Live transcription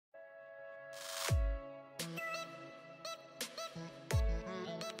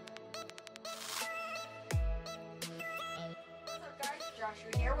What's up guys,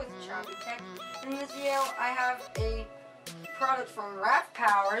 Joshua here with Chopy. In this video I have a product from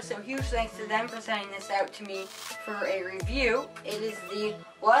RavPower, so huge thanks to them for sending this out to me for a review. It is the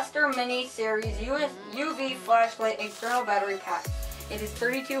Luster Mini Series UV Flashlight External Battery Pack. It is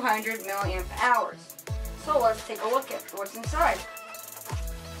 3200 milliamp hours. So let's take a look at what's inside.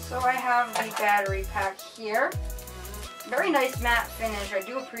 So I have the battery pack here. Very nice matte finish. I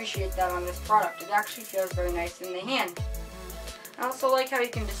do appreciate that on this product. It actually feels very nice in the hand. I also like how you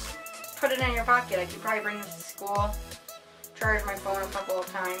can just put it in your pocket. I could probably bring this to school, charge my phone a couple of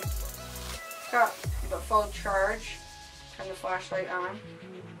times. It's got the full charge. Turn the flashlight on.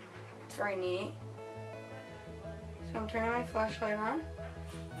 It's very neat. So I'm turning my flashlight on,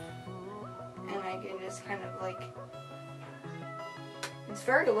 and I can just kind of like,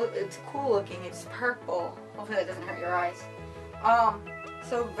 it's cool looking. It's purple. Hopefully that doesn't hurt your eyes.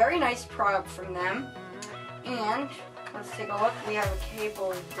 So very nice product from them. And let's take a look. We have a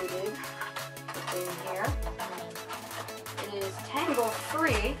cable fitted in here. It is tangle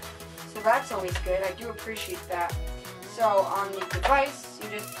free, so that's always good. I do appreciate that. So on the device, you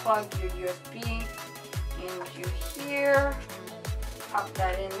just plug your USB into here, pop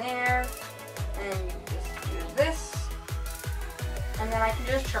that in there, and you just do this, and then I can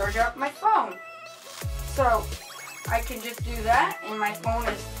just charge up my phone. So I can just do that, and my phone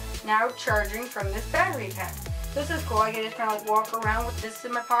is now charging from this battery pack. This is cool. I can just kind of like walk around with this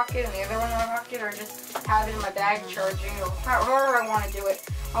in my pocket and the other one in my pocket, or just have it in my bag charging, or however I want to do it.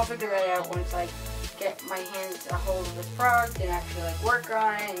 I'll figure that out once I get my hands a hold of this product and actually like work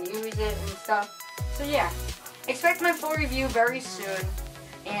on it and use it and stuff. So yeah, expect my full review very soon,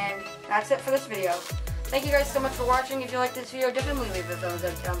 and that's it for this video. Thank you guys so much for watching. If you liked this video, definitely leave a thumbs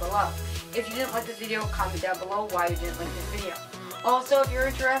up down below. If you didn't like this video, comment down below why you didn't like this video. Also, if you're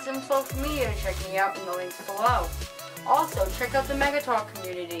interested in social media, check me out in the links below. Also, check out the MEGATALK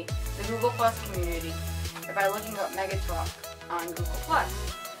community, the Google Plus community, by looking up MEGATALK on Google Plus.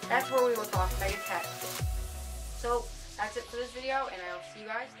 That's where we will talk mega tech. So, that's it for this video, and I will see you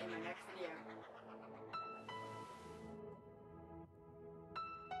guys in my next video.